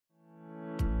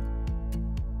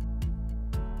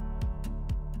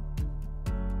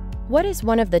What is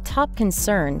one of the top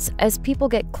concerns as people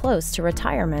get close to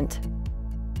retirement?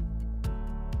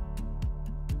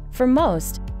 For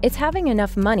most, it's having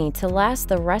enough money to last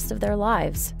the rest of their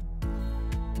lives.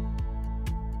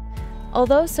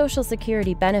 Although Social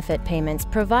Security benefit payments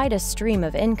provide a stream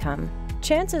of income,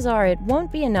 chances are it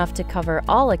won't be enough to cover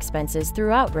all expenses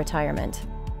throughout retirement.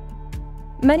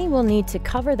 Many will need to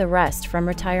cover the rest from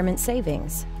retirement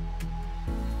savings.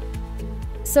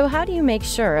 So how do you make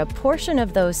sure a portion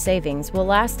of those savings will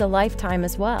last a lifetime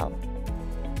as well?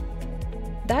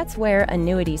 That's where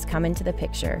annuities come into the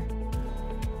picture.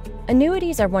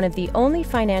 Annuities are one of the only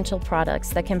financial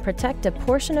products that can protect a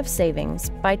portion of savings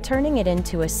by turning it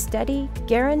into a steady,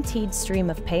 guaranteed stream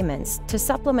of payments to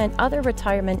supplement other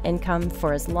retirement income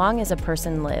for as long as a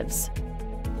person lives.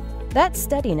 That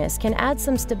steadiness can add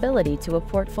some stability to a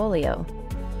portfolio.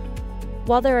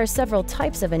 While there are several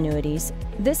types of annuities,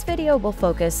 this video will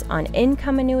focus on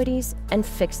income annuities and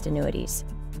fixed annuities,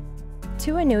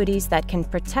 two annuities that can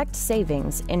protect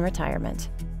savings in retirement.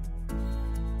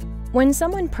 When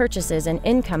someone purchases an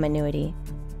income annuity,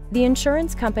 the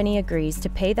insurance company agrees to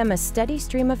pay them a steady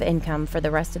stream of income for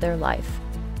the rest of their life.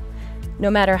 No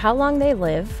matter how long they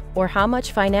live or how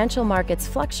much financial markets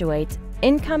fluctuate,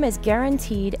 income is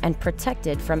guaranteed and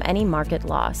protected from any market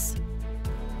loss.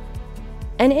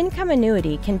 An income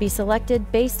annuity can be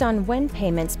selected based on when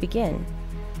payments begin.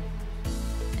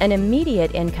 An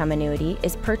immediate income annuity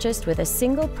is purchased with a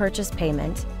single purchase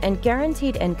payment, and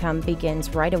guaranteed income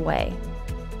begins right away.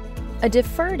 A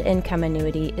deferred income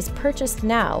annuity is purchased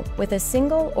now with a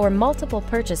single or multiple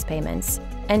purchase payments,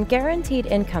 and guaranteed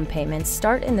income payments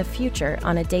start in the future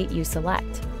on a date you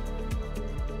select.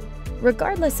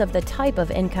 Regardless of the type of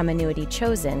income annuity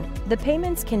chosen, the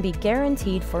payments can be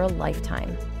guaranteed for a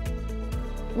lifetime.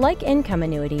 Like income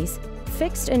annuities,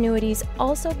 fixed annuities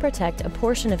also protect a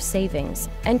portion of savings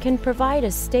and can provide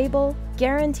a stable,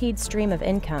 guaranteed stream of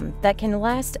income that can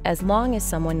last as long as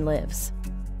someone lives.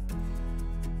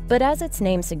 But as its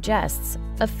name suggests,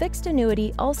 a fixed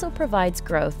annuity also provides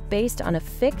growth based on a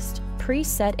fixed,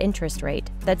 preset interest rate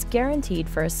that's guaranteed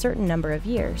for a certain number of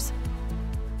years.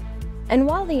 And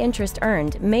while the interest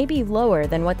earned may be lower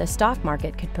than what the stock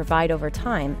market could provide over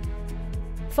time,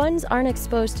 funds aren't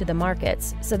exposed to the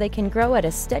markets, so they can grow at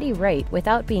a steady rate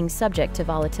without being subject to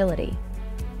volatility.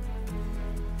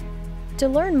 To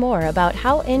learn more about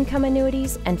how income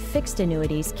annuities and fixed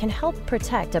annuities can help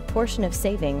protect a portion of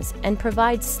savings and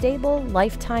provide stable,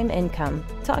 lifetime income,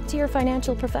 talk to your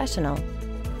financial professional.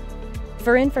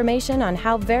 For information on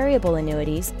how variable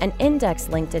annuities and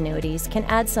index-linked annuities can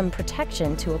add some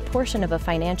protection to a portion of a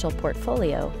financial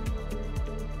portfolio,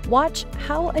 watch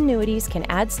How Annuities Can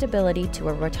Add Stability to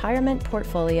a Retirement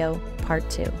Portfolio, Part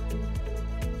 2.